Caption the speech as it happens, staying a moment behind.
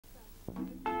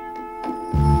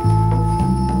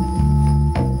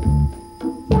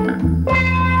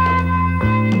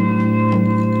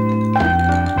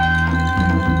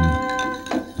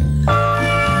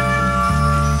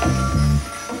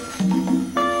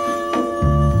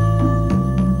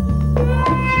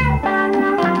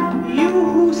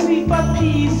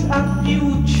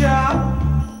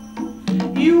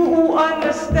You who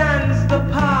understands the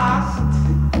past,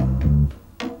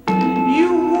 you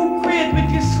who create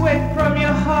with your sweat from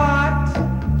your heart,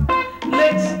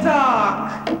 let's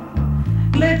talk,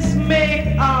 let's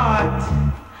make art,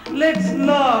 let's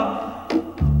love,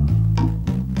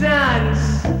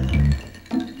 dance,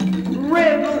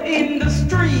 revel in the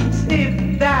streets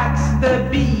if that's the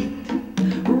beat,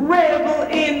 revel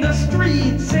in the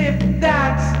streets if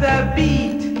that's the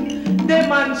beat.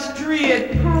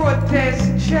 Demonstrate,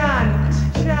 protest, chant,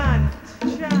 chant,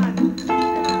 chant.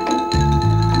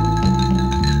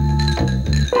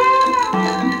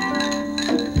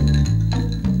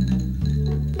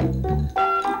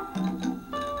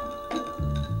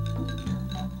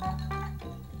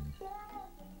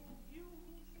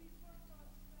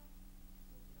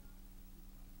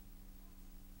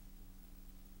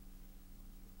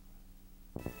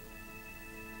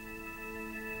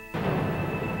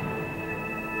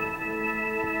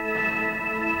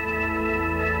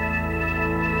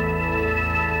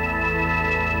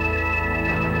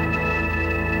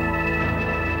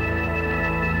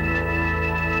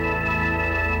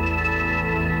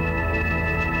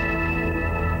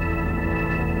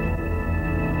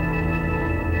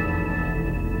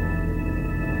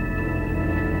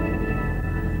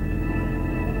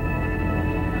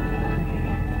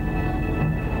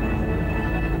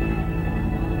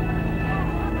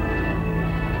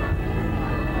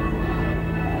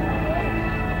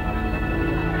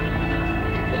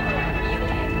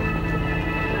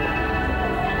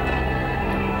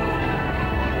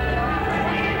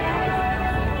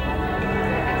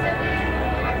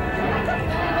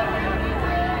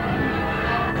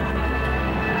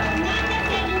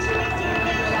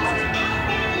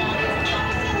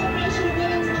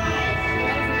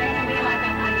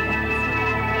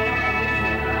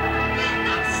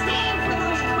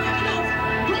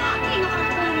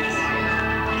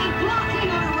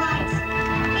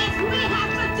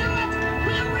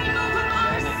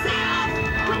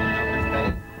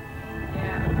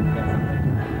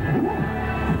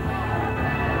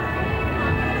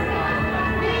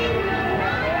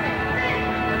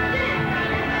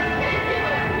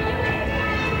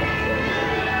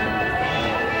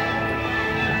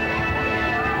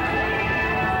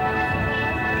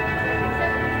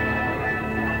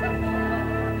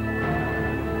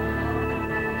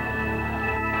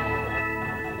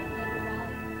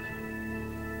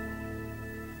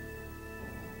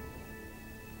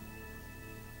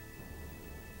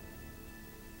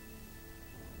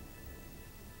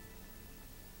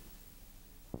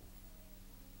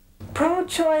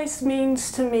 Pro-choice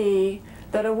means to me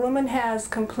that a woman has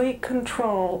complete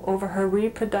control over her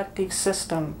reproductive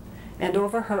system and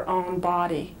over her own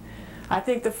body. I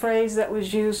think the phrase that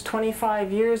was used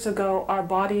 25 years ago, our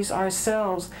bodies,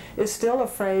 ourselves, is still a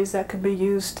phrase that could be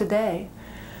used today.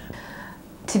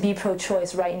 To be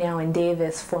pro-choice right now in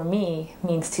Davis, for me,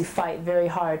 means to fight very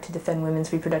hard to defend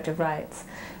women's reproductive rights.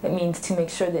 It means to make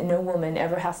sure that no woman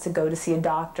ever has to go to see a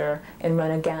doctor and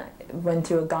run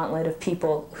through a gauntlet of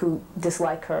people who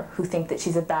dislike her, who think that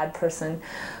she's a bad person,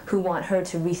 who want her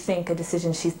to rethink a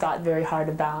decision she's thought very hard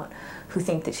about, who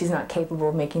think that she's not capable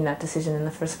of making that decision in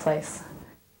the first place.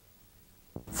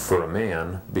 For a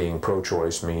man, being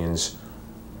pro-choice means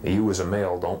you as a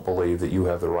male don't believe that you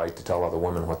have the right to tell other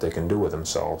women what they can do with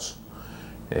themselves.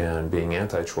 And being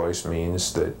anti-choice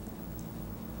means that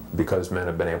because men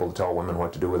have been able to tell women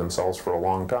what to do with themselves for a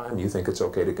long time, you think it's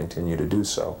okay to continue to do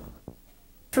so.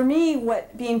 For me,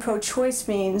 what being pro-choice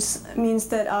means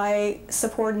that I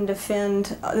support and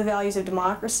defend the values of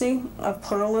democracy, of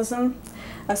pluralism,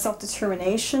 of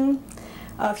self-determination,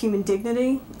 of human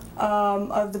dignity,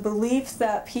 of the belief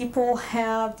that people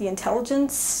have the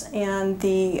intelligence and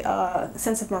the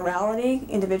sense of morality,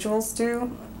 individuals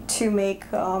do, to make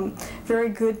very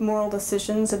good moral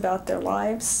decisions about their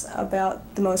lives,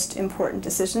 about the most important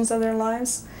decisions of their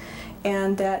lives,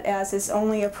 and that as is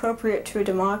only appropriate to a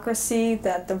democracy,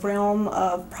 that the realm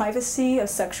of privacy, of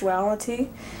sexuality,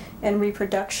 and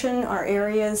reproduction are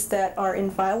areas that are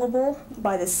inviolable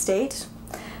by the state,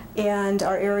 and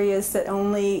are areas that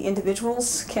only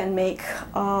individuals can make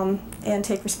and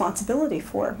take responsibility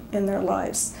for in their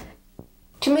lives.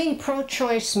 To me,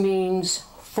 pro-choice means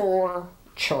for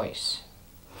choice.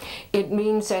 It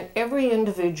means that every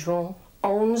individual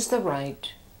owns the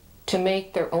right to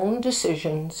make their own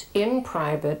decisions in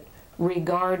private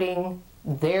regarding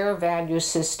their value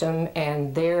system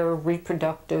and their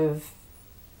reproductive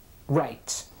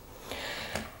rights.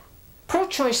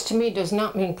 Pro-choice to me does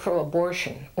not mean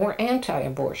pro-abortion or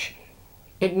anti-abortion.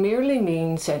 It merely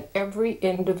means that every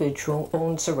individual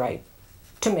owns the right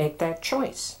to make that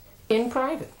choice in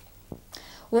private.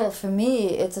 Well, for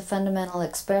me, it's a fundamental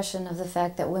expression of the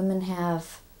fact that women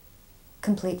have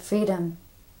complete freedom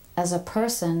as a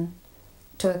person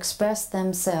to express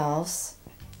themselves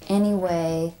any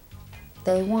way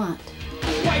they want.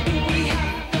 Why do we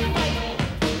have to fight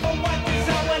for what is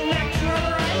our natural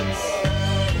rights?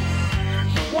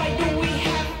 Why do we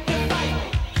have to fight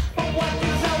for what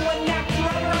is our natural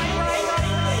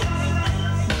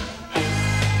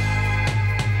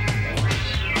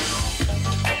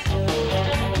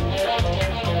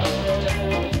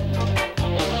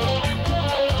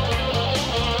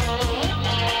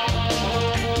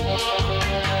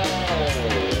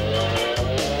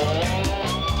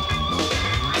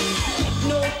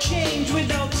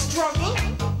without struggle,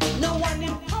 no one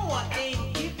in power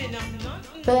ain't giving them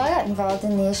nothing. But I got involved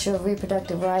in the issue of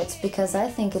reproductive rights because I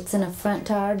think it's an affront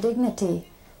to our dignity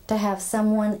to have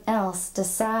someone else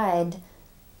decide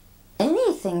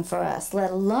anything for us,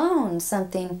 let alone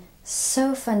something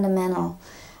so fundamental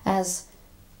as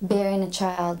bearing a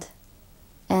child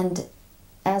and,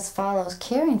 as follows,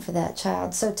 caring for that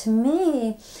child. So to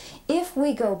me, if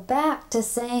we go back to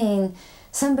saying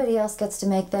somebody else gets to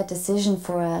make that decision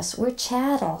for us, we're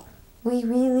chattel. We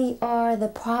really are the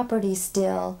property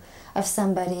still of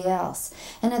somebody else.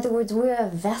 In other words, we're a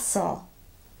vessel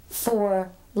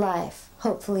for life,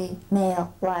 hopefully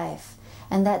male life.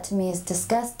 And that to me is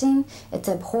disgusting, it's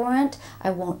abhorrent,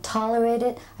 I won't tolerate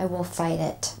it, I will fight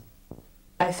it.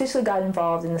 I officially got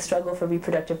involved in the struggle for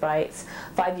reproductive rights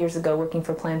 5 years ago, working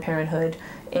for Planned Parenthood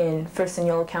first in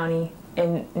Yolo County,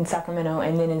 in Sacramento,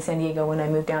 and then in San Diego when I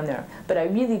moved down there. But I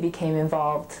really became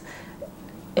involved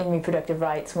in reproductive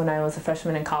rights when I was a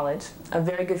freshman in college. A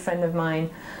very good friend of mine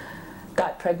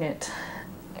got pregnant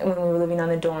when we were living on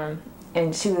the dorm,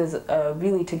 and she was a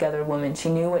really together woman. She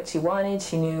knew what she wanted,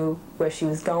 she knew where she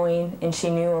was going, and she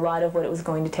knew a lot of what it was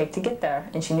going to take to get there,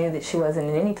 and she knew that she wasn't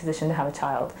in any position to have a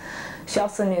child. She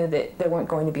also knew that there weren't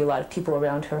going to be a lot of people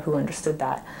around her who understood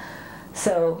that.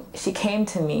 So she came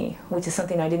to me, which is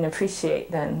something I didn't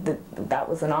appreciate then, that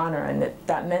was an honor and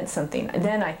that meant something. And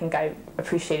then I think I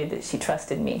appreciated that she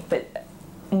trusted me. But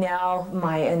now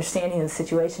my understanding of the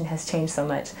situation has changed so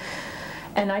much.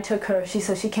 And I took her,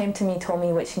 so she came to me, told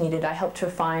me what she needed. I helped her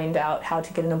find out how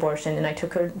to get an abortion, and I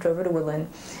took her, drove her to Woodland,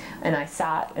 and I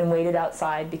sat and waited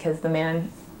outside because the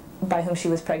man by whom she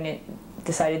was pregnant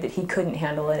decided that he couldn't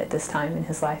handle it at this time in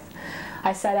his life.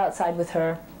 I sat outside with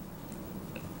her.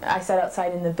 I sat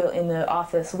outside in the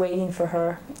office waiting for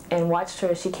her and watched her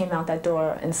as she came out that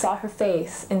door and saw her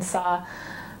face and saw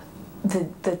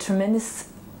the tremendous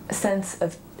sense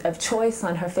of choice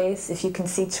on her face. If you can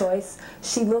see choice,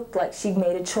 she looked like she'd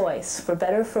made a choice. For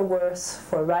better, for worse,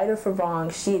 for right or for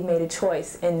wrong, she had made a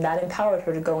choice, and that empowered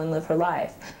her to go and live her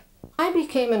life. I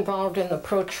became involved in the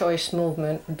pro-choice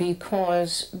movement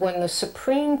because when the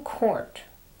Supreme Court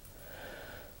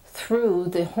threw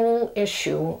the whole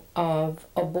issue of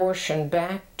abortion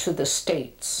back to the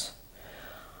states,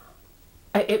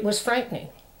 it was frightening.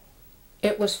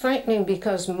 It was frightening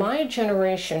because my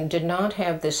generation did not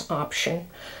have this option.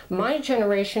 My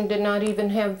generation did not even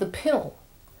have the pill.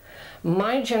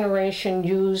 My generation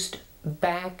used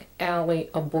back alley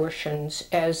abortions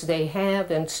as they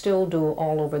have and still do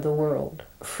all over the world,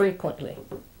 frequently.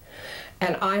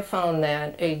 And I found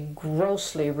that a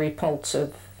grossly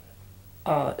repulsive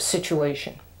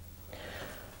situation.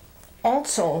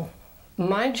 Also,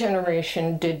 my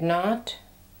generation did not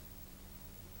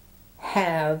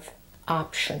have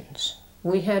options.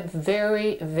 We had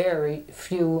very, very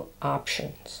few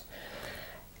options.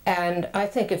 And I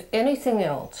think if anything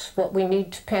else, what we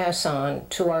need to pass on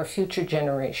to our future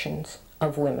generations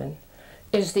of women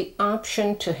is the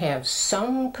option to have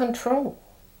some control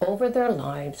over their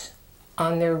lives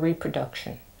on their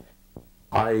reproduction.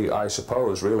 I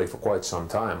suppose really for quite some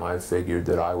time I've figured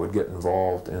that I would get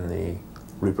involved in the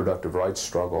reproductive rights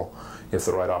struggle if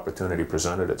the right opportunity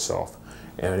presented itself.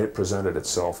 And it presented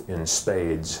itself in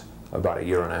spades about 1.5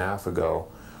 years ago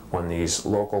when these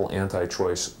local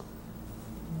anti-choice,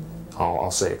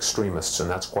 I'll say extremists, and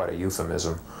that's quite a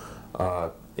euphemism,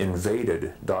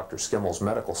 invaded Dr. Skimmel's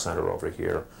medical center over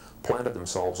here, planted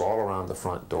themselves all around the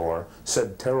front door,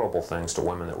 said terrible things to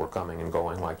women that were coming and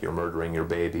going, like you're murdering your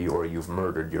baby or you've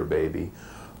murdered your baby,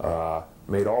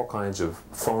 made all kinds of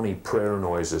phony prayer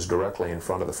noises directly in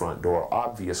front of the front door,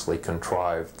 obviously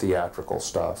contrived theatrical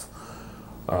stuff,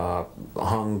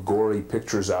 hung gory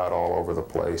pictures out all over the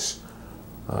place,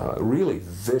 really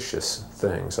vicious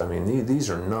things. I mean, these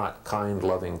are not kind,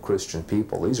 loving Christian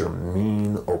people. These are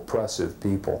mean, oppressive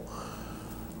people.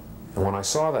 And when I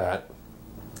saw that,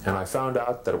 and I found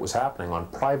out that it was happening on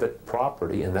private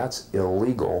property, and that's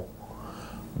illegal,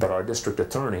 but our district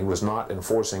attorney was not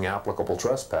enforcing applicable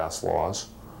trespass laws,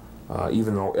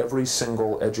 even though every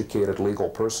single educated legal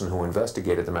person who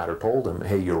investigated the matter told him,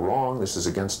 hey, you're wrong, this is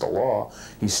against the law,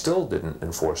 he still didn't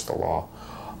enforce the law.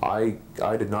 I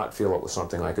did not feel it was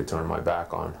something I could turn my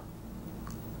back on.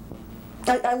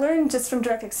 I learned just from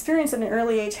direct experience at an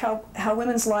early age how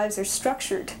women's lives are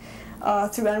structured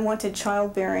through unwanted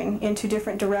childbearing into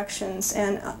different directions,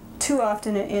 and too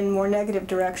often in more negative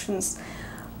directions.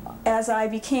 As I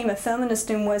became a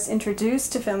feminist and was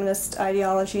introduced to feminist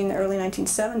ideology in the early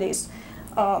 1970s,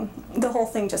 the whole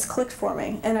thing just clicked for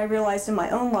me, and I realized in my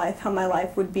own life how my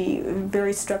life would be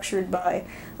very structured by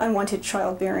unwanted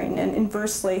childbearing, and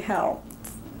inversely how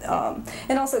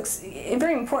and also a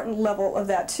very important level of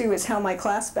that too is how my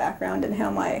class background and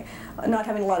how my not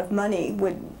having a lot of money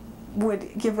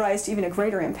would give rise to even a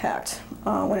greater impact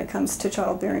when it comes to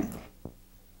childbearing.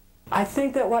 I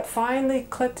think that what finally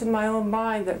clicked in my own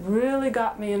mind that really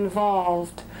got me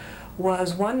involved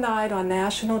was one night on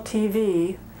national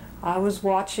TV. I was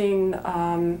watching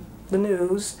the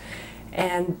news,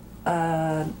 and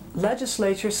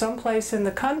legislature someplace in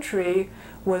the country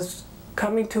was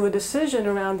coming to a decision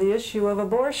around the issue of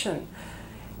abortion.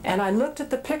 And I looked at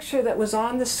the picture that was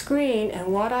on the screen,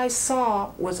 and what I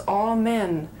saw was all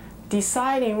men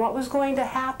deciding what was going to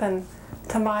happen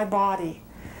to my body.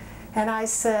 And I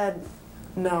said,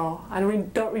 no. I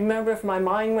don't remember if my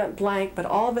mind went blank, but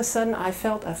all of a sudden I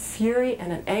felt a fury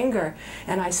and an anger,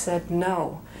 and I said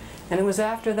no. And it was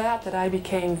after that that I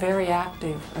became very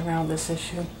active around this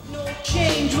issue. No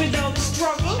change without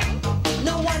struggle.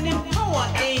 No one in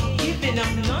power ain't giving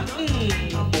up nothing.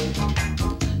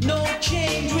 No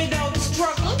change without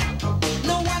struggle.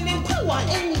 No one in power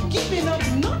ain't giving up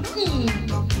nothing.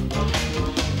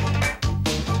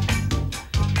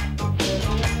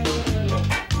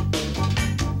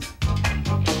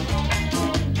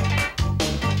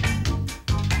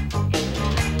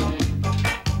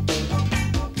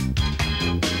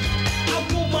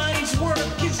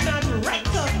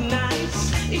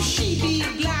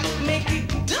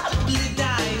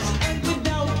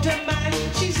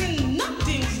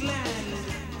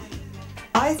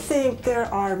 I think there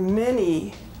are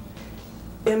many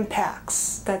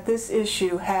impacts that this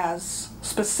issue has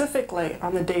specifically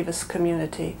on the Davis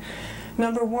community.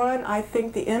 Number one, I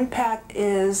think the impact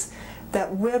is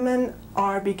that women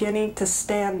are beginning to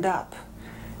stand up.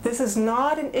 This is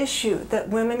not an issue that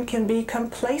women can be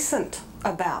complacent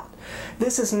about.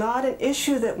 This is not an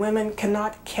issue that women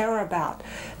cannot care about.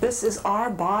 This is our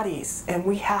bodies, and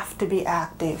we have to be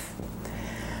active.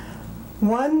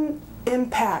 One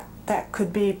impact that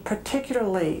could be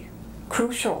particularly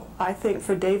crucial, I think,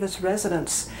 for Davis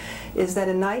residents is that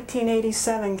in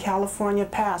 1987, California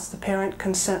passed the parent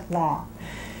consent law.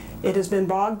 It has been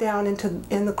bogged down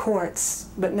in the courts,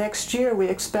 but next year we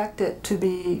expect it to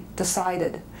be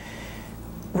decided.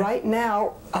 Right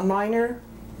now, a minor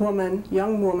woman,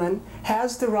 young woman,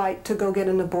 has the right to go get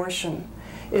an abortion.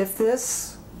 If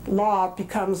this law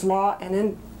becomes law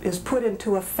and is put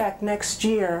into effect next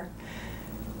year,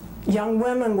 young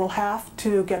women will have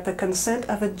to get the consent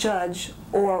of a judge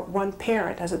or one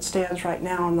parent, as it stands right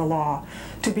now in the law,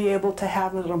 to be able to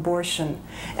have an abortion.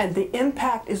 And the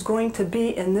impact is going to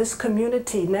be in this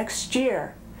community next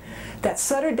year that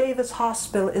Sutter Davis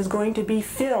Hospital is going to be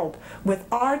filled with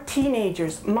our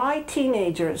teenagers, my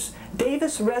teenagers,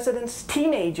 Davis residents'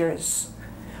 teenagers,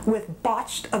 with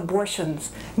botched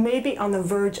abortions, maybe on the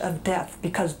verge of death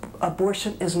because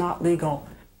abortion is not legal.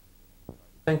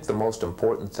 I think the most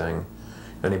important thing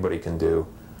anybody can do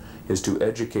is to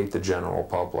educate the general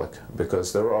public,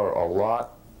 because there are a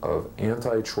lot of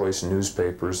anti-choice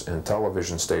newspapers and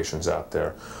television stations out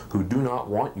there who do not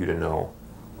want you to know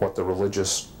what the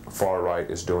religious far right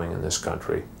is doing in this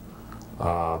country.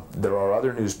 There are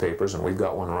other newspapers, and we've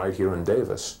got one right here in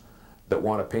Davis, that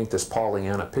want to paint this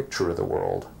Pollyanna picture of the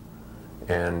world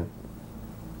and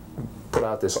put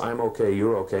out this I'm okay,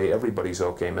 you're okay, everybody's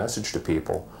okay message to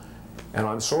people. And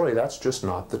I'm sorry, that's just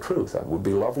not the truth. It would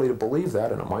be lovely to believe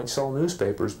that, and it might sell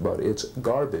newspapers, but it's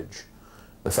garbage.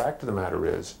 The fact of the matter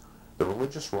is, the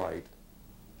religious right,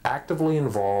 actively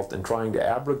involved in trying to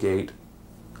abrogate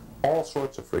all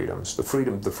sorts of freedoms. The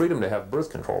freedom to have birth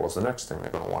control is the next thing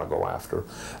they're going to want to go after.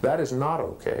 That is not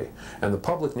okay. And the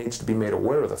public needs to be made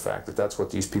aware of the fact that that's what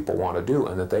these people want to do,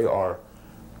 and that they are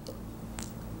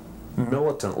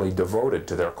militantly devoted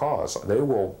to their cause. They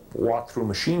will walk through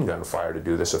machine gun fire to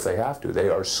do this if they have to. They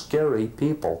are scary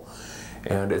people,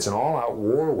 and it's an all-out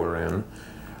war we're in.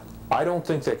 I don't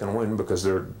think they can win because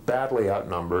they're badly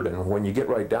outnumbered, and when you get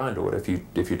right down to it,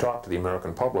 if you talk to the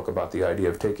American public about the idea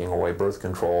of taking away birth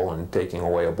control and taking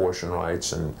away abortion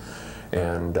rights and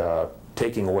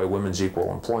taking away women's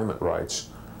equal employment rights,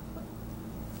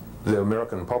 the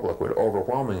American public would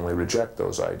overwhelmingly reject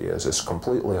those ideas. It's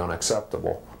completely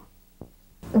unacceptable.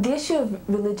 The issue of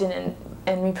religion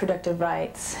and reproductive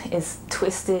rights is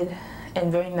twisted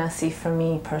and very messy for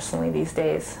me personally these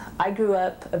days. I grew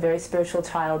up a very spiritual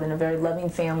child in a very loving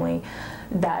family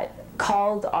that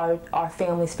called our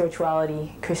family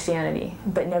spirituality Christianity,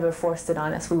 but never forced it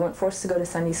on us. We weren't forced to go to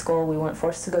Sunday school, we weren't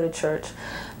forced to go to church,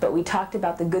 but we talked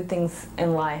about the good things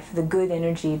in life, the good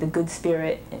energy, the good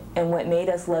spirit, and what made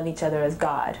us love each other as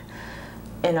God.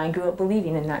 And I grew up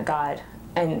believing in that God.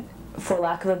 And for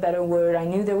lack of a better word, I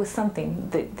knew there was something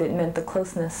that meant the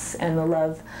closeness and the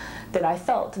love that I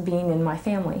felt being in my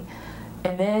family.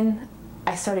 And then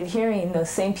I started hearing those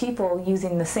same people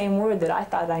using the same word that I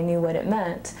thought I knew what it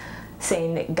meant,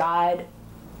 saying that God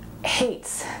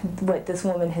hates what this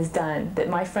woman has done, that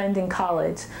my friend in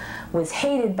college was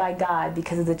hated by God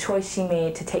because of the choice she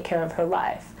made to take care of her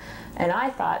life. And I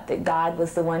thought that God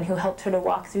was the one who helped her to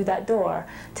walk through that door,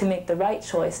 to make the right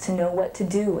choice, to know what to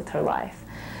do with her life.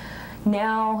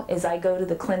 Now, as I go to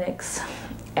the clinics,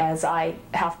 as I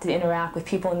have to interact with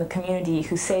people in the community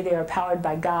who say they are powered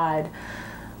by God,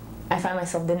 I find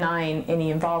myself denying any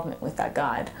involvement with that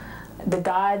God. The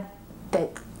God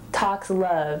that talks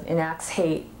love and acts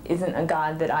hate isn't a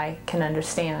God that I can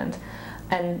understand.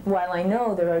 And while I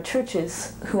know there are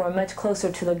churches who are much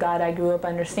closer to the God I grew up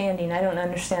understanding, I don't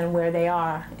understand where they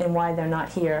are and why they're not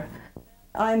here.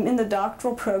 I'm in the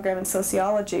doctoral program in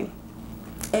sociology,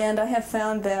 and I have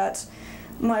found that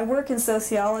my work in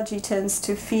sociology tends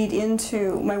to feed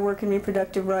into my work in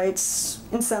reproductive rights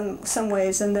in some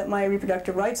ways, and that my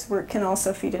reproductive rights work can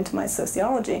also feed into my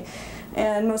sociology.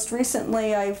 And most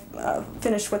recently I've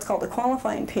finished what's called a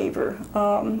qualifying paper,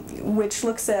 which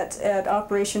looks at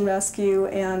Operation Rescue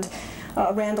and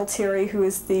Randall Terry, who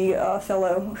is the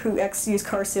fellow, ex-used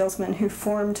car salesman who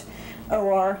formed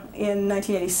OR in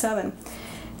 1987.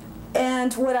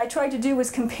 And what I tried to do was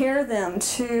compare them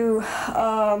to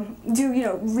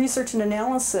do research and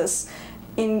analysis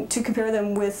to compare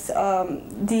them with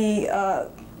the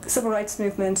civil rights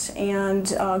movement and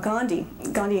Gandhi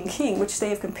and King, which they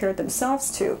have compared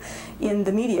themselves to in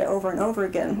the media over and over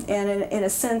again, and in a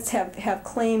sense have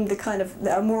claimed the kind of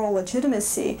the moral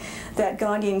legitimacy that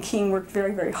Gandhi and King worked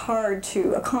very, very hard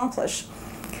to accomplish.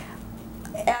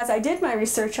 As I did my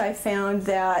research, I found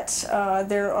that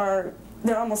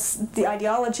they're almost, the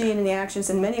ideology and the actions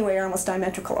in many ways are almost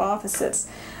diametrical opposites.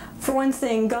 For one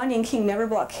thing, Gandhi and King never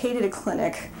blockaded a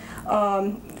clinic.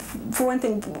 For one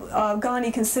thing,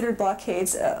 Gandhi considered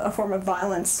blockades a form of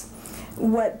violence.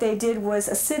 What they did was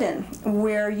a sit-in,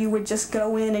 where you would just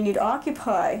go in and you'd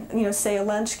occupy, say a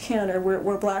lunch counter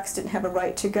where blacks didn't have a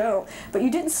right to go, but you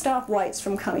didn't stop whites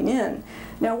from coming in.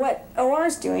 Now what OR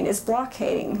is doing is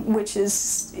blockading, which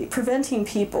is preventing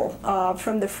people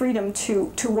from the freedom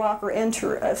to walk or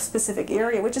enter a specific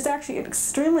area, which is actually an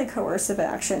extremely coercive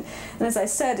action, and as I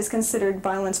said, is considered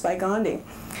violence by Gandhi.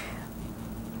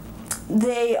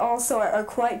 They also are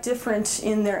quite different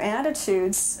in their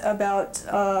attitudes about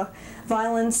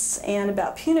violence and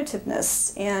about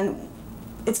punitiveness, and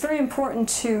it's very important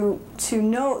to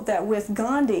note that with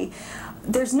Gandhi,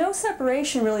 there's no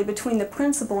separation really between the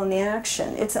principle and the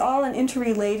action. It's all an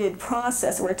interrelated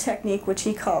process or a technique which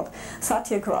he called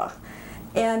satyagraha.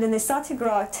 And in the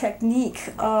satyagraha technique,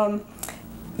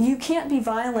 you can't be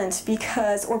violent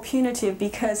or punitive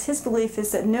because his belief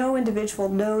is that no individual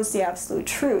knows the absolute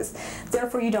truth.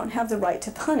 Therefore, you don't have the right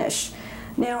to punish.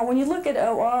 Now, when you look at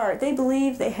OR, they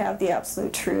believe they have the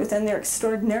absolute truth, and they're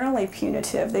extraordinarily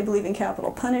punitive. They believe in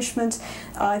capital punishment.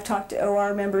 I've talked to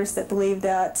OR members that believe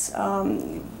that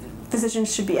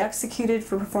physicians should be executed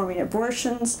for performing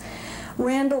abortions.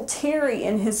 Randall Terry,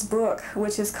 in his book,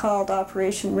 which is called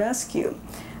Operation Rescue,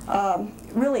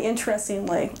 really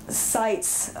interestingly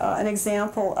cites an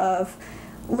example of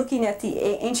looking at the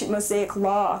ancient Mosaic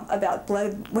law about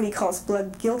blood, what he calls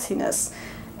blood guiltiness,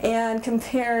 and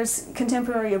compares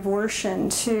contemporary abortion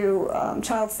to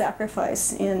child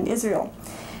sacrifice in Israel.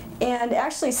 and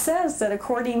actually says that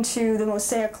according to the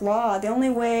Mosaic law, the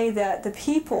only way that the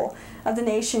people of the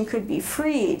nation could be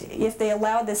freed, if they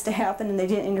allowed this to happen and they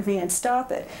didn't intervene and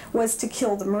stop it, was to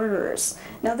kill the murderers.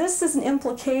 Now this is an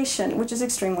implication which is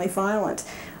extremely violent.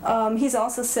 He's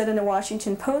also said in a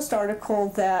Washington Post article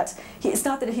that it's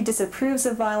not that he disapproves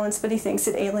of violence, but he thinks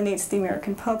it alienates the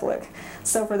American public.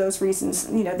 So for those reasons,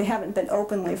 you know, they haven't been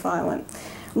openly violent.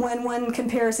 When one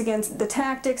compares against the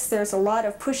tactics, there's a lot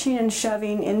of pushing and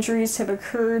shoving. Injuries have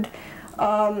occurred.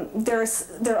 There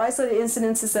are isolated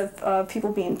incidences of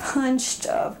people being punched,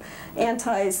 of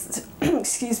antis,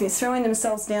 excuse me, throwing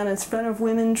themselves down in front of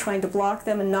women, trying to block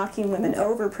them and knocking women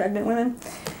over, pregnant women.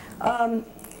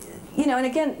 You know, and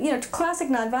again, you know, classic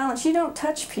nonviolence, you don't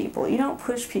touch people, you don't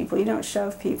push people, you don't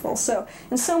shove people. So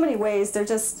in so many ways, they're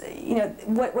just, you know,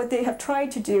 what they have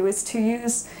tried to do is to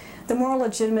use the moral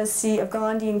legitimacy of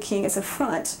Gandhi and King as a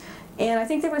front. And I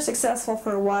think they were successful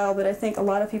for a while, but I think a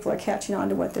lot of people are catching on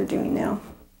to what they're doing now.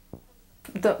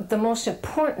 The most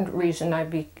important reason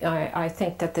I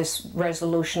think that this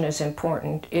resolution is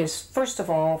important is, first of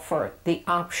all, for the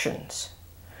options.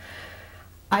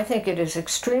 I think it is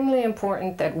extremely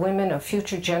important that women of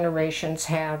future generations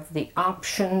have the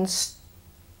options,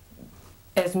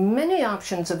 as many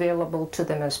options available to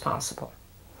them as possible.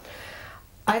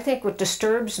 I think what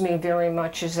disturbs me very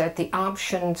much is that the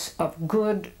options of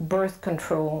good birth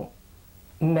control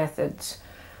methods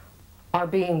are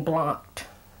being blocked.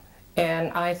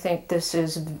 And I think this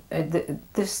is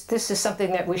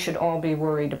something that we should all be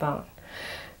worried about.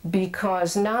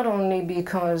 Because not only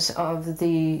because of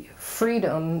the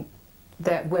freedom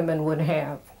that women would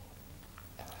have,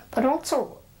 but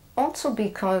also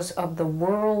because of the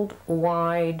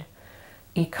worldwide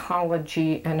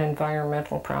ecology and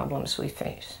environmental problems we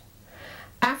face.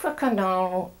 Africa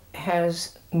now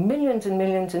has millions and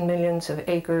millions and millions of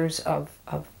acres of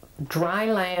dry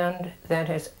land that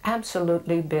has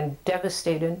absolutely been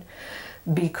devastated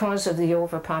because of the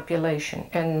overpopulation.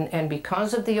 And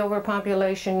because of the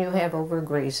overpopulation, you have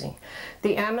overgrazing.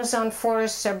 The Amazon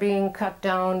forests are being cut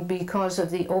down because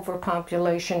of the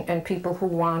overpopulation and people who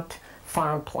want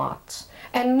farm plots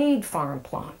and need farm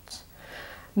plots.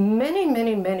 Many,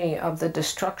 many, many of the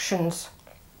destructions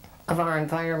of our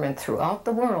environment throughout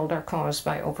the world are caused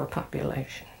by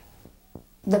overpopulation.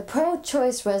 The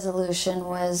pro-choice resolution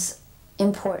was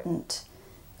important.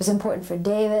 It was important for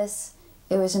Davis.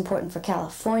 It was important for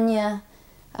California.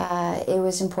 It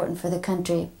was important for the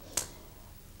country.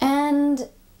 And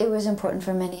it was important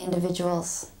for many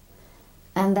individuals.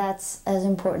 And that's as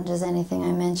important as anything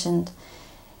I mentioned.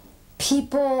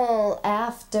 People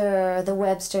after the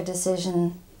Webster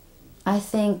decision, I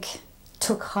think,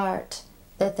 took heart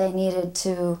that they needed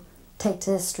to take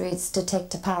to the streets, to take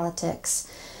to politics.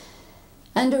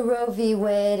 Under Roe v.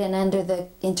 Wade and under the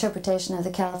interpretation of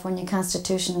the California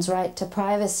Constitution's right to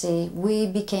privacy, we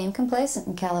became complacent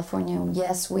in California.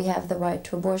 Yes, we have the right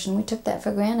to abortion. We took that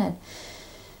for granted.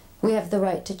 We have the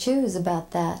right to choose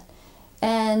about that.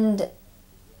 And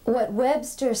what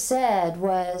Webster said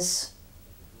was,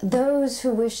 those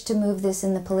who wished to move this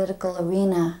in the political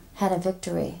arena had a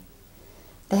victory.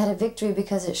 They had a victory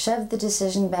because it shoved the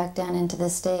decision back down into the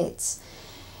states.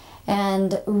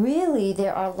 And really,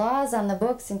 there are laws on the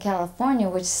books in California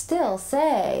which still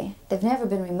say, they've never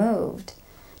been removed,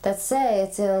 that say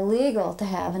it's illegal to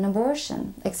have an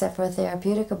abortion, except for a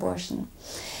therapeutic abortion.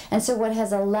 And so what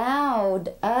has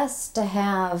allowed us to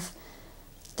have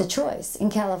the choice in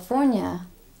California,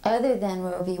 other than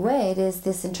Roe v. Wade, is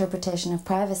this interpretation of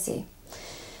privacy.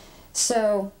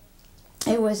 So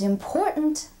it was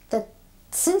important that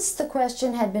since the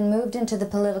question had been moved into the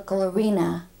political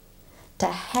arena, to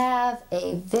have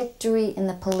a victory in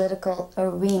the political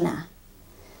arena.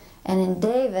 And in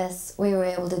Davis, we were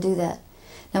able to do that.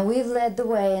 Now, we've led the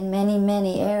way in many,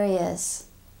 many areas.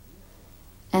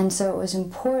 And so it was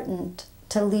important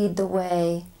to lead the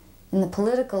way in the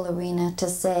political arena to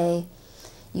say,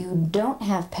 you don't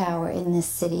have power in this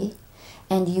city,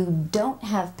 and you don't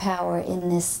have power in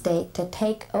this state to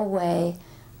take away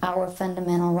our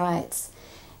fundamental rights.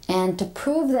 And to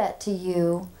prove that to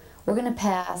you, we're going to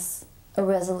pass a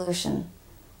resolution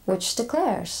which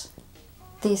declares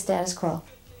the status quo.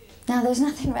 Now, there's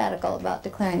nothing radical about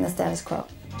declaring the status quo.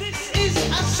 This is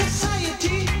a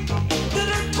society that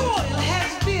our toil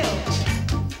has built.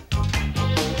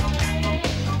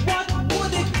 What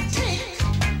would it take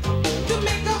to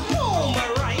make a home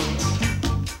right?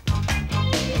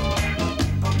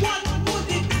 What would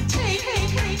it take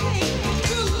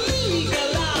to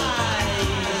legalize?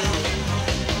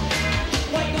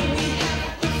 Why do we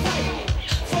have to fight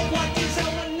for what is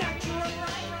our natural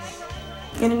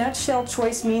right? In a nutshell,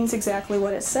 choice means exactly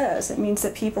what it says. It means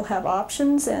that people have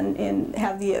options and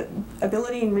have the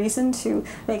ability and reason to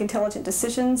make intelligent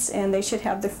decisions, and they should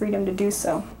have the freedom to do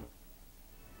so.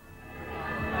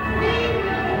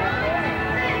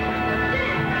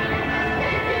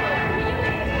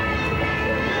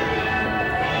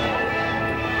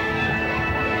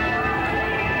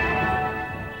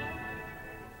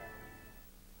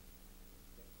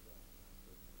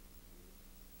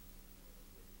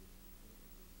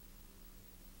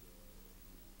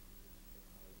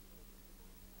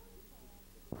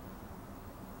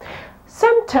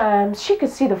 Sometimes she could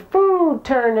see the food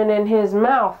turning in his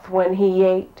mouth when he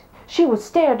ate. She would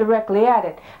stare directly at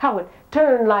it, how it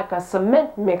turned like a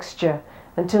cement mixture,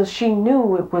 until she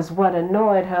knew it was what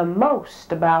annoyed her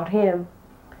most about him.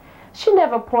 She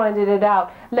never pointed it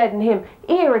out, letting him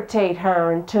irritate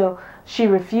her until she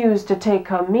refused to take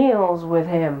her meals with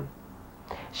him.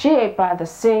 She ate by the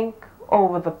sink,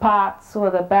 over the pots,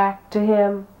 with her back to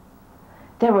him.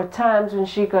 There were times when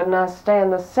she could not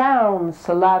stand the sound,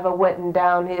 saliva wetting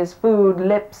down his food,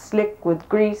 lips slick with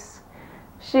grease.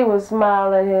 She would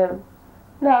smile at him.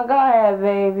 "Now go ahead,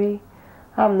 baby.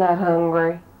 I'm not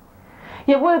hungry."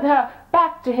 Yet with her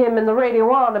back to him and the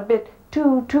radio on a bit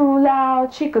too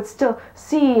loud, she could still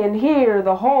see and hear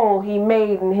the hole he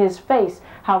made in his face,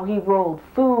 how he rolled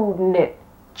food in it,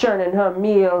 churning her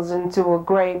meals into a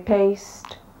gray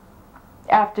paste.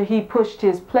 After he pushed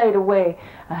his plate away,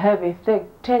 a heavy,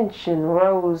 thick tension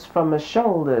rose from her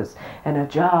shoulders, and her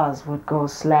jaws would go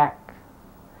slack.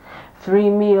 3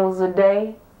 meals a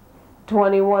day,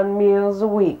 21 meals a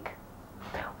week.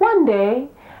 One day,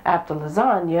 after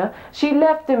lasagna, she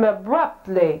left him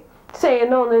abruptly,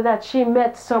 saying only that she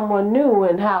met someone new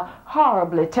and how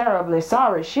horribly, terribly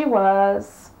sorry she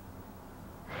was.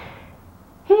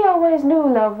 He always knew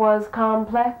love was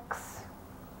complex.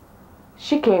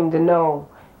 She came to know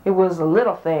it was the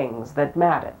little things that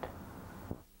mattered.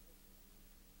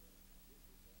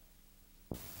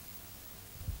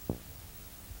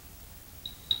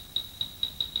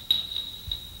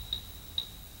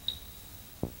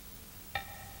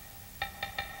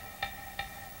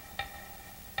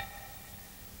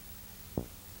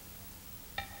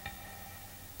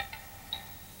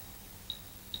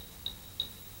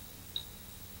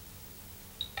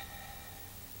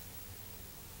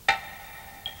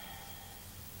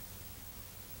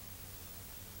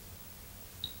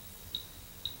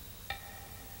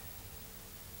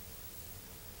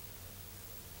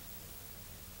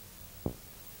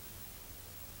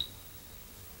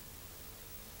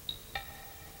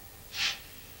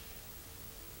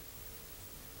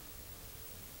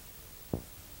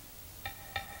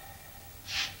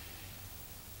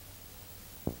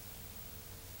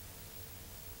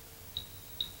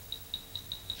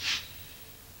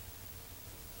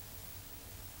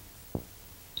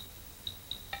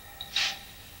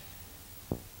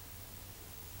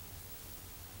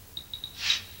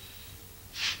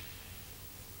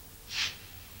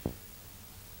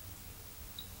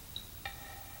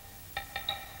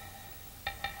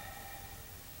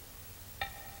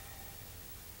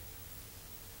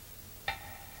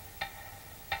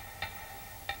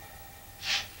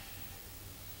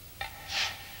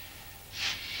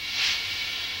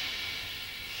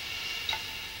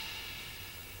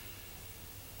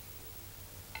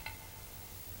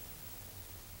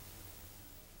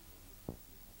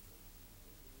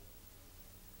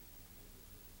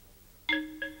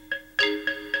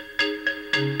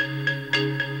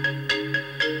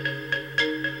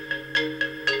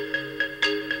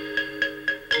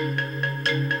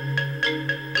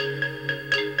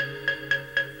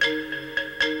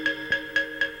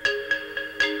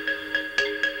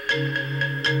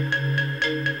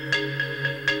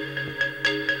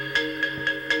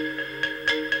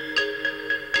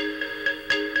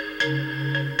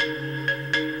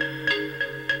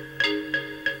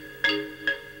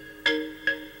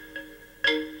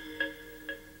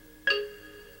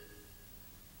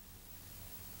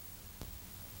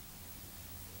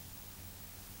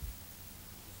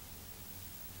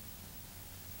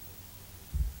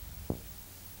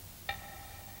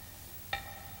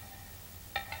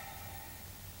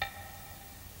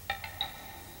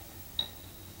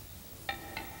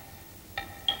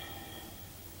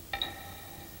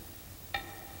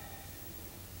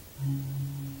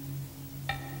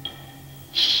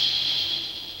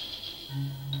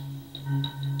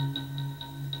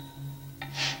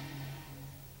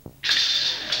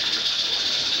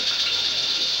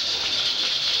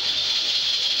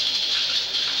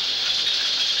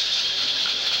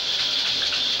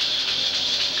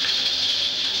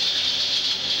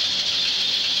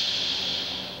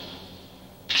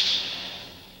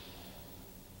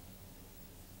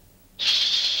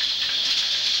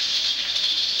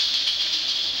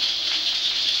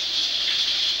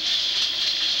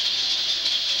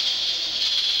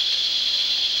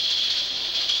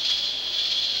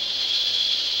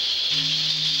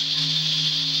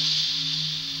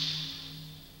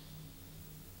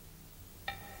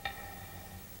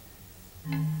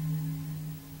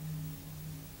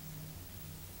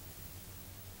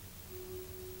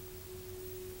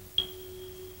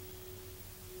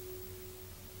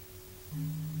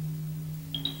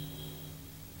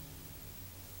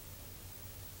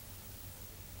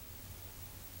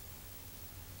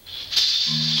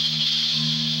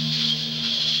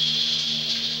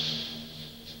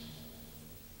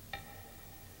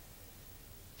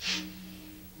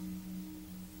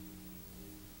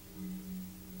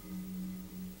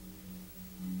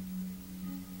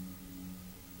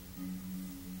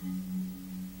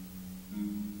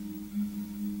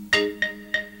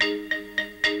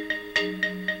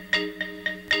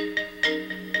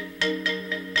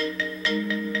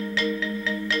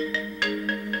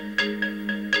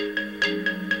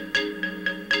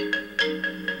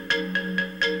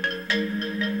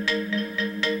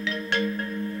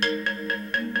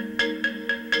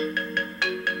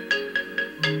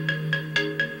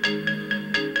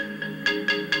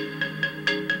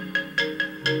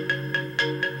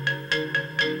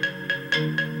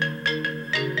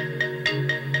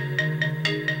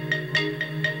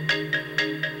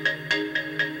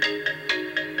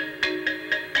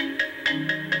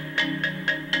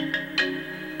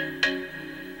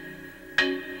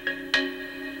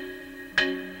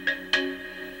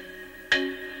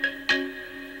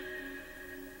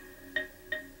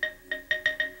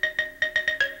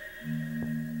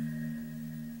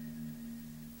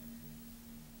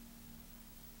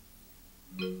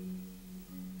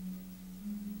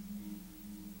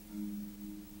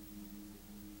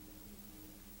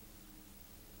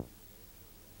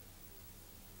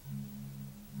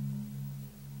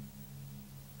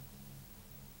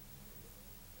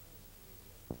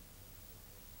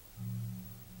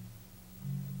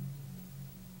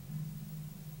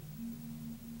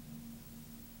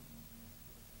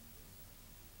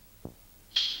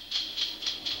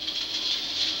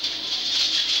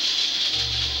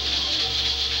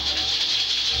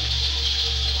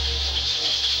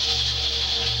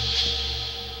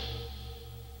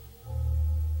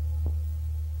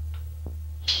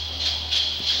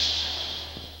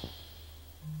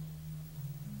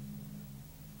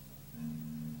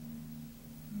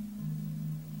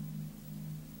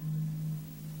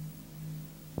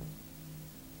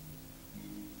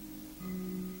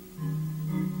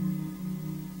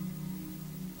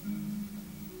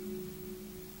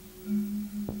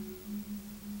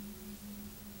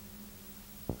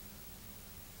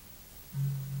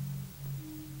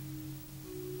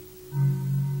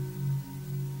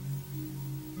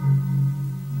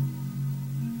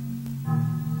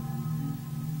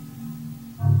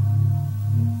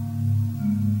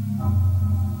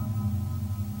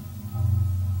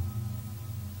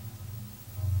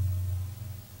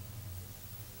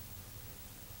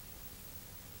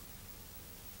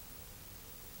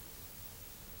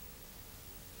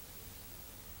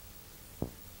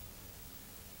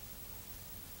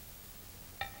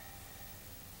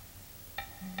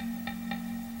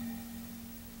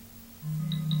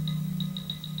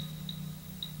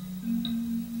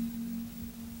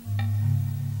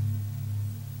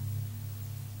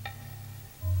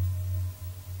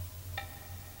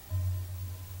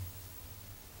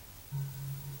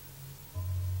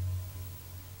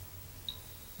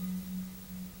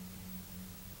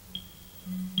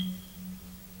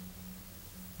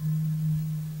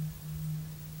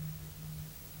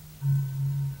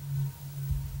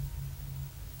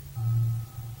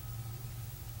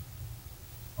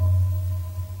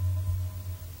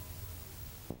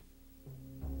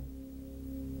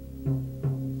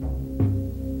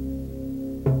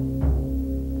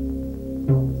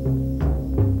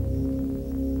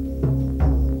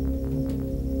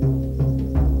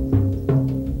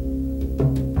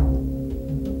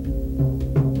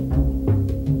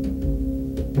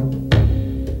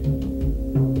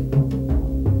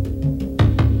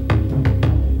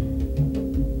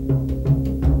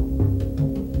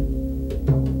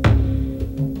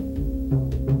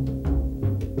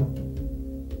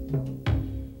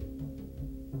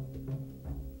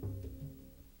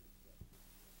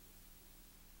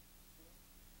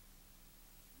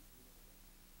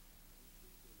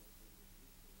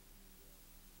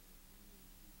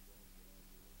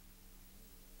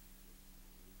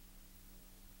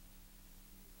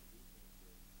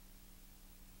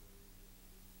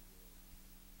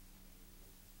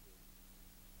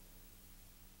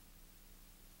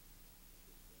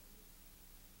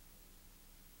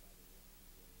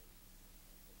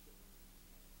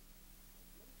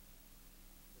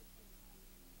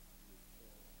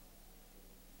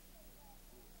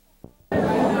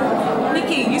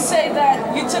 Nikki, you say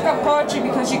that you took up poetry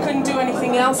because you couldn't do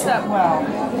anything else that well.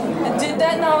 Did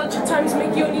that knowledge at times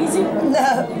make you uneasy?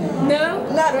 No. No?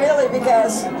 Not really,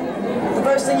 because the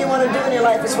first thing you want to do in your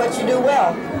life is what you do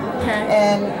well. Okay.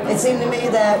 And it seemed to me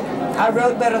that I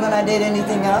wrote better than I did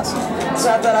anything else,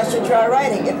 so I thought I should try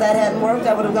writing. If that hadn't worked,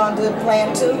 I would have gone to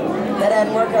plan 2. If that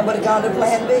hadn't worked, I would have gone to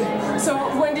plan B. So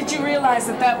when did you realize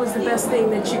that that was the best thing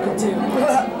that you could do?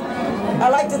 Well, I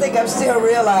like to think I'm still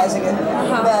realizing it,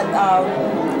 but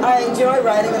I enjoy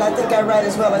writing, and I think I write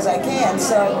as well as I can,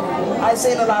 so I've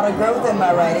seen a lot of growth in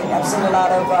my writing. I've seen a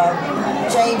lot of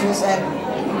changes, and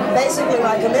basically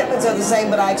my commitments are the same,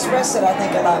 but I express it, I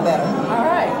think, a lot better. All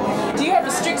right. Do you have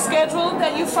a strict schedule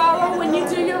that you follow when you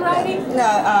do your writing?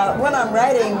 No, when I'm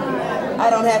writing, I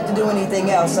don't have to do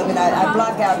anything else. I mean, I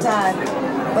block out time,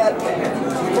 but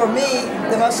for me,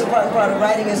 the most important part of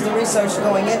writing is the research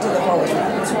going into the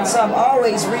poetry. So I'm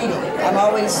always reading. I'm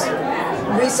always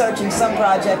researching some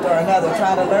project or another,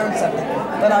 trying to learn something.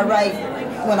 But I write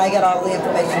when I get all the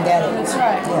information gathered. That's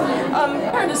right. Yeah.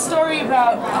 I heard a story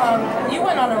about you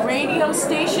went on a radio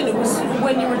station. It was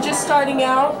when you were just starting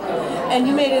out, and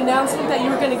you made an announcement that you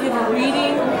were going to give a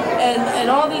reading, and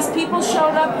all these people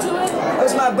showed up to it. It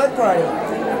was my book party.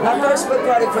 My first book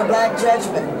party for Black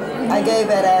Judgment. I gave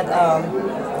it at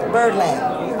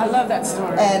Birdland. I love that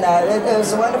story. And it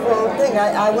was a wonderful thing.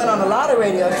 I went on a lot of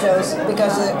radio shows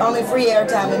because the only free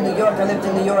airtime in New York, I lived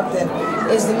in New York then,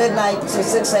 is the midnight to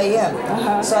 6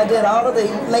 a.m. So I did all of the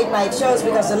late night shows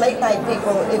because the late night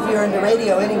people, if you're into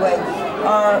radio anyway,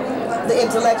 are the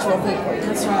intellectual people.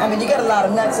 That's right. I mean, you get a lot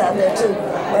of nuts out there too.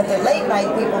 But the late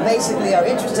night people basically are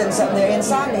interested in something. They're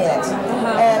insomniacs.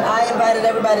 And I invited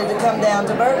everybody to come down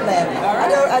to Birdland.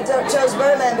 I chose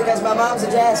Birdland because my mom's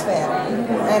a jazz fan.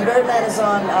 And Birdland is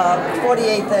on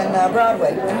 48th and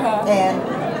Broadway. And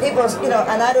people, you know,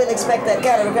 and I didn't expect that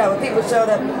kind of a crowd. But people showed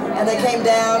up and they came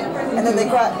down and then they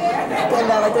came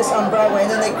down like this on Broadway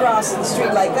and then they crossed the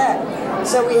street like that.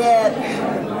 So we had,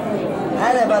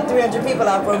 I had about 300 people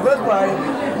out for a book party.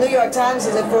 New York Times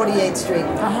is at 48th Street.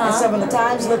 And so when the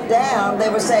Times looked down, they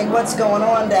were saying, what's going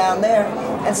on down there?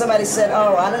 And somebody said,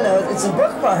 oh, I don't know, it's a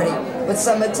book party with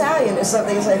some Italian or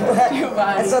something. And,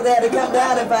 and so they had to come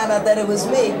down and find out that it was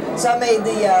me. So I made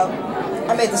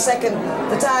the second,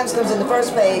 the Times comes in the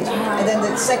first page, and then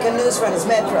the second news front is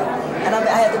Metro. And I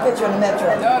had the picture on the Metro.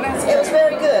 Oh, that's it was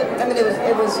very good. I mean, it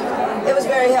was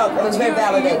very helpful. It was very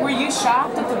validating. Were you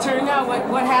shocked at the turnout?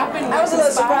 What happened? I was a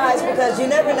little surprised because you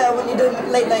never know when you do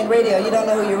late night radio. You don't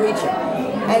know who you're reaching.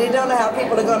 And you don't know how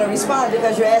people are going to respond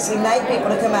because you're asking night people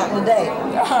to come out in the day.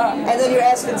 And then you're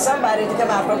asking somebody to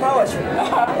come out for poetry.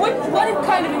 What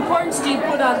kind of importance do you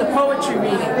put on the poetry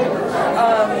reading?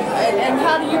 And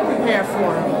how do you prepare for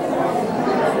it?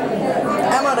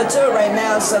 I'm on a tour right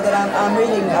now so that I'm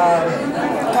reading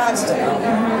constantly.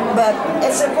 But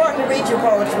it's important to read your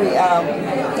poetry.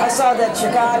 I saw that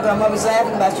Chicago, I'm always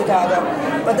laughing about Chicago,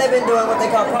 but they've been doing what they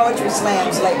call poetry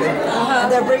slams lately. And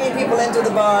they're bringing people into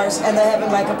the bars and they're having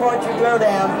like a poetry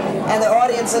throwdown, and the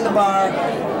audience in the bar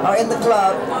or in the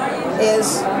club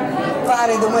is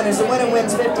finding the winners. The winner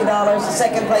wins $50, the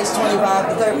second place $25,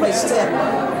 the third place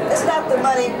 $10. It's not the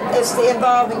money, it's the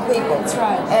involving people. That's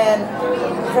right. And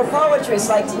for poetry, it's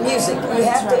like music. You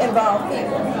have to involve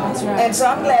people. That's right. And so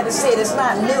I'm glad to see it. It's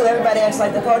not new. Everybody acts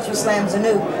like the poetry slams are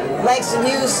new. Langston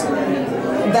Hughes,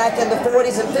 back in the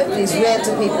 40s and 50s, read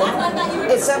to people.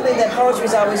 It's something that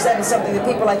poetry's always done. It's something that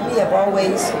people like me have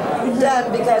always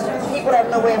done because people have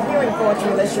no way of hearing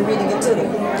poetry unless you're reading it to them.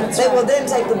 They will then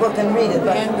take the book and read it.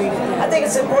 But I think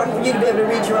it's important for you to be able to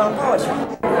read your own poetry.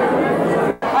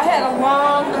 I had a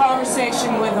long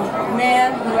conversation with a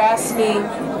man who asked me,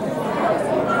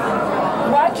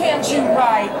 why can't you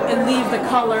write and leave the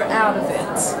color out of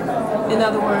it? In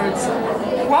other words,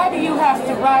 why do you have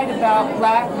to write about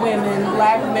black women,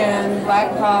 black men,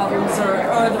 black problems,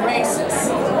 or the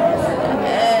races?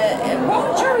 What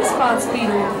would your response be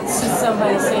to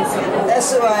somebody say something?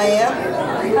 That's who I am.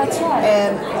 That's right.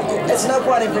 And it's no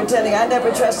point in pretending. I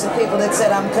never trusted people that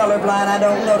said I'm colorblind, I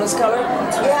don't notice color.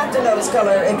 You have to notice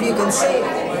color if you can see.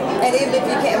 And even if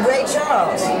you can't, Ray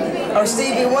Charles or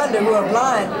Stevie Wonder, who are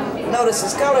blind,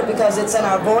 notices color because it's in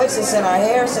our voice, it's in our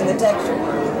hair, it's in the texture.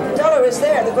 Color is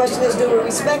there. The question is, do we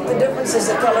respect the differences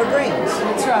that color brings?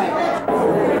 That's right.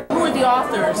 Who are the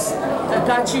authors that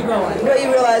got you going? Well,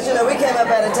 you realize, you know, we came up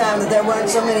at a time that there weren't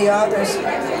so many authors.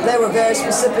 They were very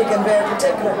specific and very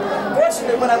particular.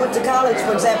 Fortunately, when I went to college,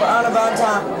 for example, Arna Von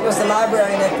Tom was the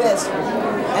librarian at Fisk.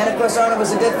 And of course, Arna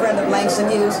was a good friend of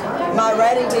Langston Hughes. My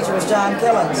writing teacher was John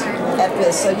Killens at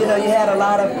Fisk. So, you know, you had a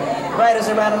lot of writers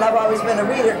around, and I've always been a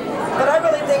reader. But I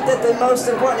really think that the most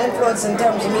important influence in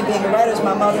terms of me being a writer is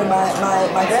my mother and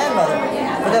my grandmother.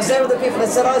 Because they were the people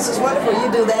that said, oh, this is wonderful, you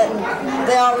do that. And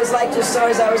they always liked your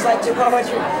stories, I always liked your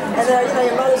poetry. And then, you know,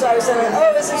 your mother's always saying,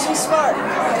 oh, isn't she smart?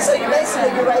 And so you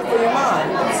basically you write for your mom.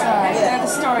 That's right. Yeah. They're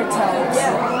the storytellers.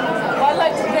 Yeah. Well, I'd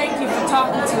like to thank you for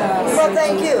talking to us. Well,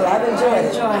 thank you. I've enjoyed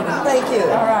it. Thank you.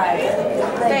 All right.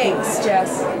 Thanks,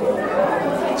 Jess.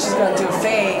 She's going to do a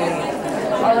fade.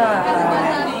 All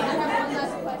right.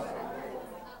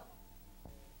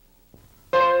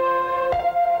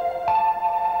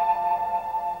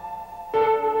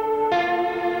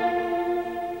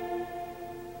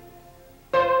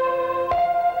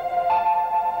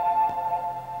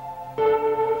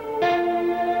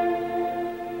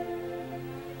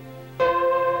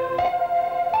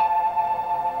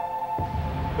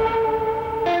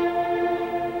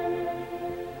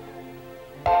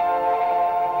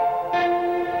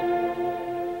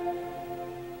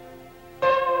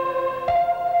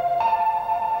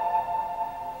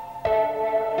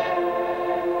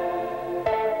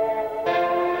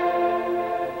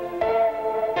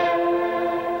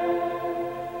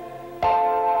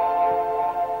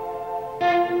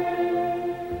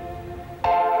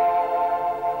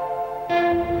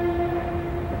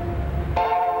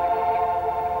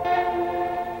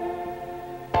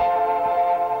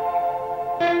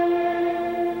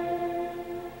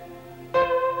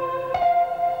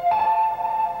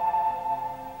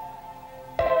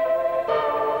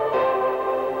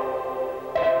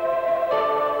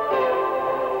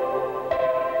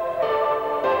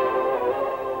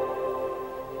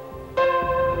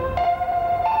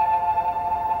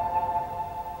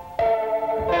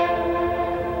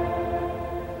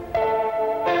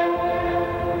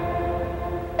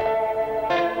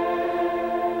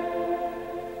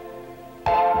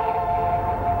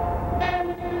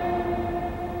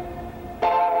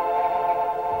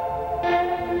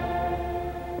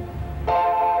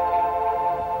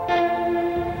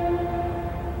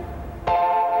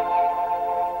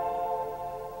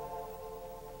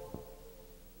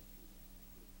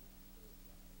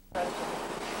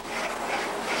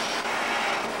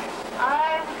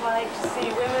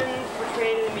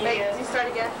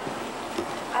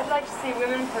 like to see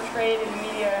women portrayed in the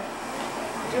media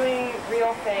doing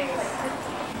real things.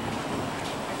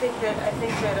 I think that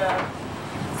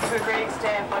to a great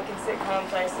extent, like in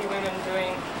sitcoms, I see women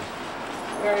doing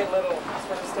very little,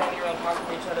 sort of standing around talking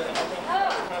to each other. I think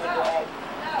that's kind of a drag.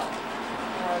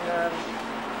 And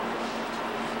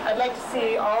I'd like to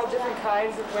see all different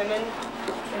kinds of women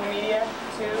in the media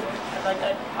too.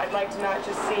 I'd like to not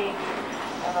just see,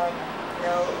 you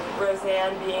know,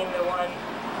 Roseanne being the one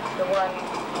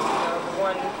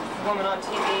woman on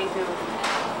TV who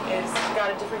is got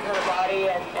a different kind of body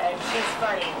and she's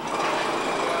funny.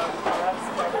 That's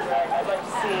kind of drag. I'd like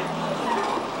to see.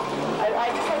 I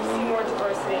just like to see more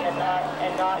diversity and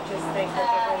not just think that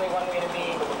there's only one way to be.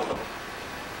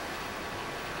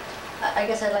 I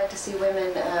guess I'd like to see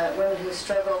women who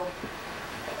struggle,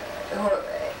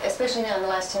 especially now in the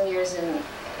last 10 years, and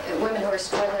women who are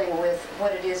struggling with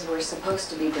what it is we're supposed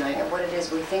to be doing, or what it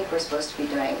is we think we're supposed to be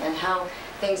doing, and how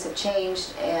things have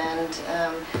changed, and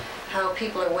how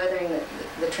people are weathering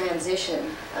the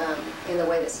transition in the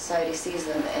way that society sees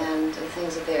them, and the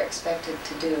things that they're expected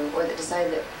to do, or that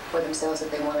decide that for themselves that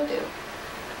they want to do.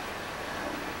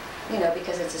 You know,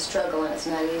 because it's a struggle and it's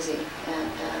not easy,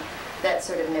 and that's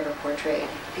sort of never portrayed.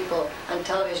 People on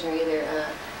television are either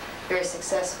very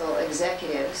successful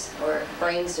executives or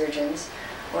brain surgeons,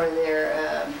 or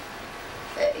they're,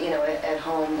 you know, at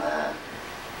home,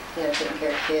 you know, taking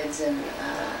care of kids and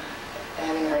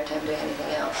having a hard time doing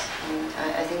anything else. And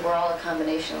I think we're all a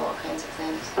combination of all kinds of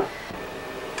things.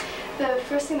 The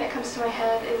first thing that comes to my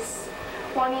head is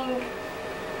wanting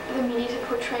the media to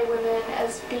portray women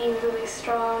as being really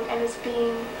strong and as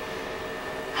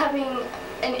having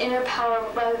an inner power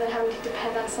rather than having to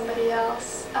depend on somebody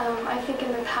else. I think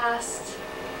in the past,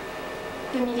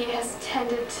 the media has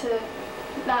tended to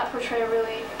not portray a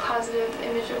really positive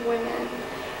image of women,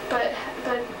 but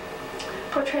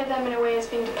portray them in a way as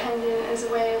being dependent, as a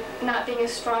way of not being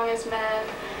as strong as men,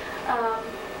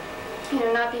 you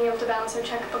know, not being able to balance their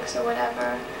checkbooks or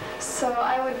whatever. So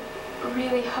I would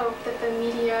really hope that the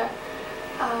media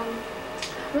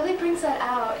really brings that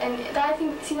out, and I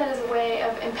see that as a way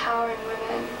of empowering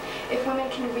women. If women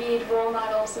can read role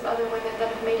models of other women that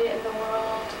have made it in the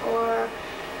world, or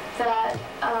that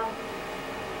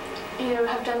you know,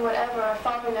 have done whatever,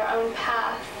 following their own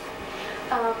path,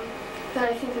 then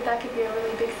I think that could be a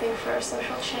really big thing for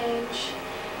social change.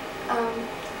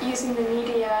 Using the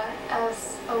media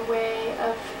as a way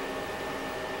of,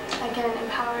 again,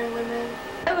 empowering women.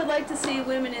 I would like to see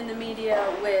women in the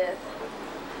media with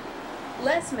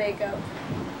less makeup,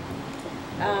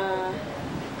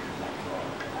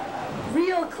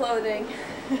 real clothing,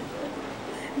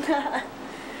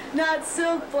 not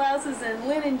silk blouses and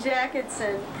linen jackets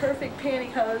and perfect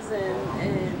pantyhose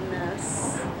and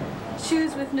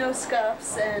shoes with no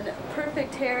scuffs and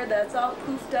perfect hair that's all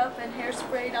poofed up and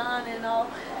hairsprayed on and all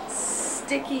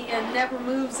sticky and never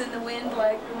moves in the wind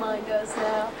like mine does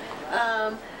now.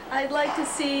 I'd like to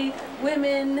see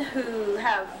women who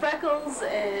have freckles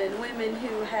and women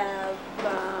who have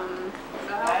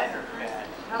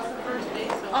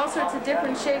all sorts of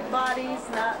different shaped bodies,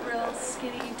 not real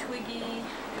skinny, twiggy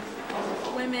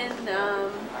women.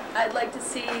 I'd like to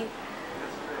see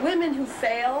women who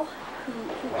fail,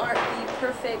 who aren't the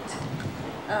perfect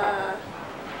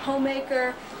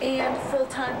homemaker and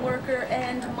full-time worker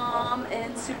and mom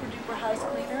and super-duper house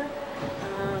cleaner.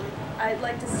 I'd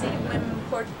like to see women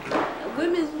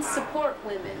support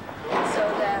women, so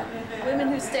that women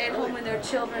who stay at home with their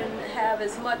children have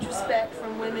as much respect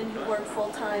from women who work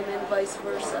full-time and vice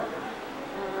versa.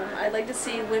 I'd like to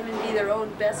see women be their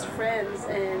own best friends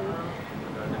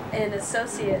and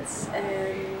associates,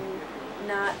 and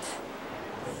not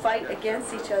fight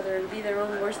against each other and be their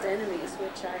own worst enemies,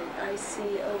 which I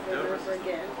see over and over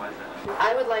again.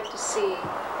 I would like to see,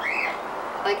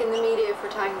 like in the media, if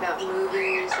we're talking about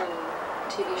movies and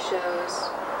TV shows,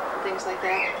 things like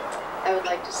that, I would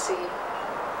like to see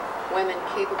women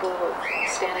capable of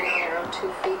standing on their own 2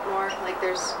 feet more. Like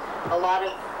there's a lot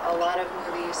of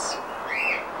movies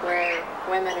where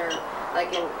women are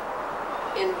like in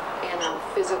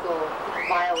physical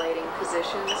violating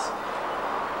positions.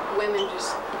 Women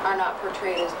just are not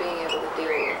portrayed as being able to deal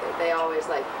with it. They always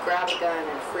like grab a gun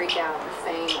and freak out and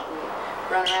faint and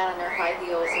run around in their high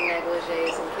heels and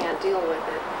negligees and can't deal with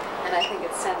it. And I think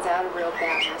it sends out a real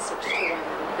bad message to women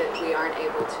that we aren't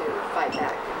able to fight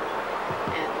back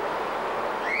and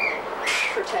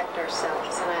protect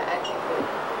ourselves. And I think that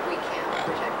we can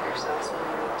protect ourselves when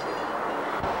we need to.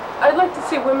 I'd like to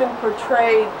see women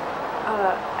portrayed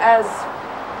as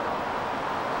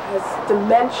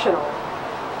dimensional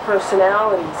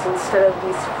personalities instead of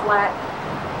these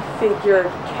flat-figured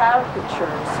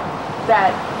caricatures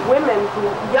that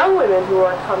young women who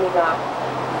are coming up,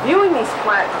 viewing these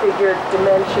flat-figured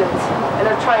dimensions and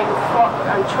are trying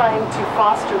to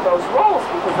foster those roles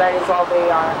because that is all they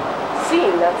are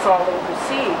seeing, that's all they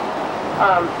perceive.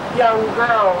 Young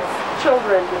girls,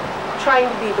 children, trying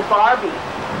to be the Barbie,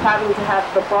 having to have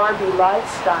the Barbie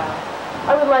lifestyle.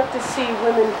 I would like to see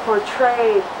women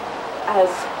portrayed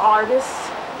as artists,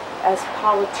 as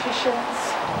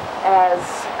politicians, as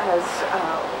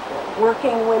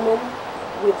working women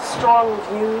with strong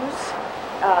views,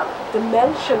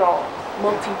 dimensional,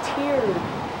 multi-tiered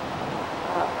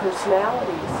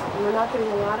personalities. We're not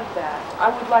getting a lot of that. I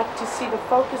would like to see the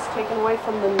focus taken away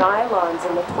from the nylons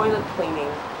and the toilet cleaning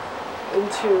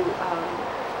into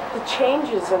the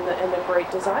changes and the great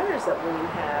desires that women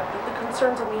have, the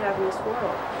concerns that we have in this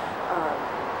world.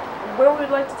 Where we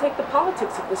would like to take the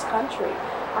politics of this country,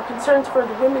 our concerns for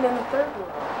the women in the third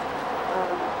world.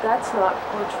 That's not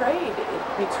portrayed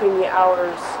between the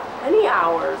hours, any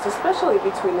hours, especially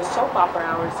between the soap opera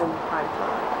hours and prime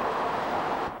time.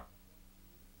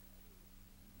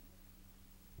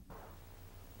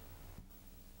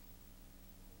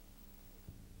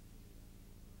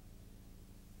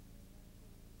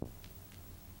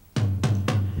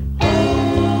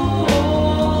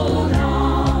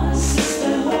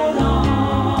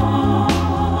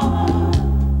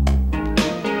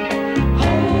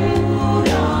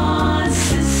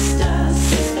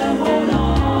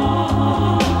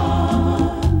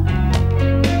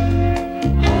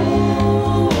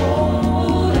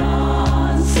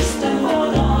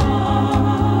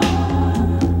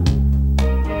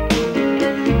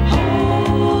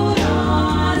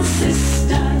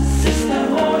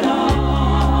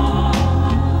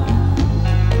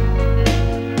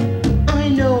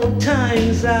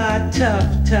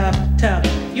 Tough.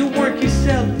 You work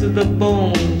yourself to the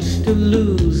bones to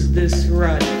lose this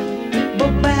rut.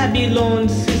 But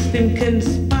Babylon's system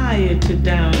conspired to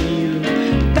down you.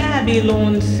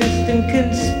 Babylon's system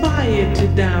conspired to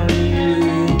down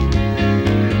you.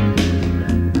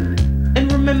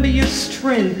 And remember your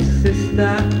strength,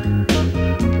 sister.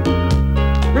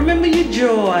 Remember your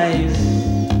joys.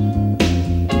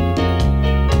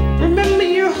 Remember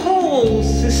your whole,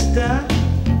 sister.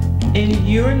 And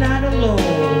you're not alone.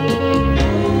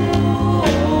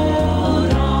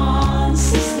 Hold on,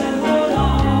 sister, hold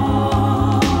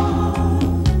on.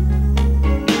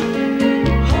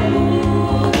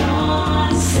 Hold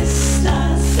on,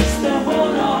 sister,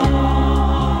 hold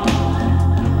on.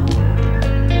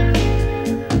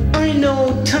 I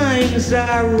know times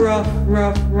are rough,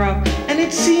 and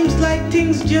it seems like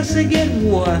things just get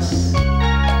worse.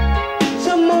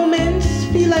 Some moments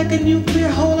feel like a nuclear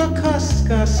holocaust,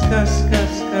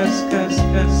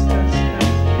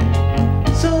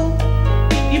 So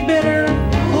you better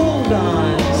hold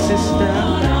on, sister.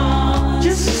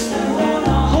 Just hold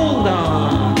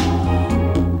on.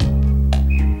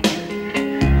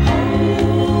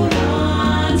 Hold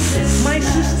on, sister. My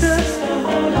sister,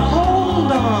 hold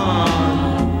on.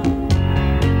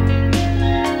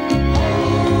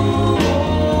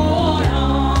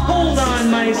 Hold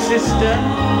on, my sister.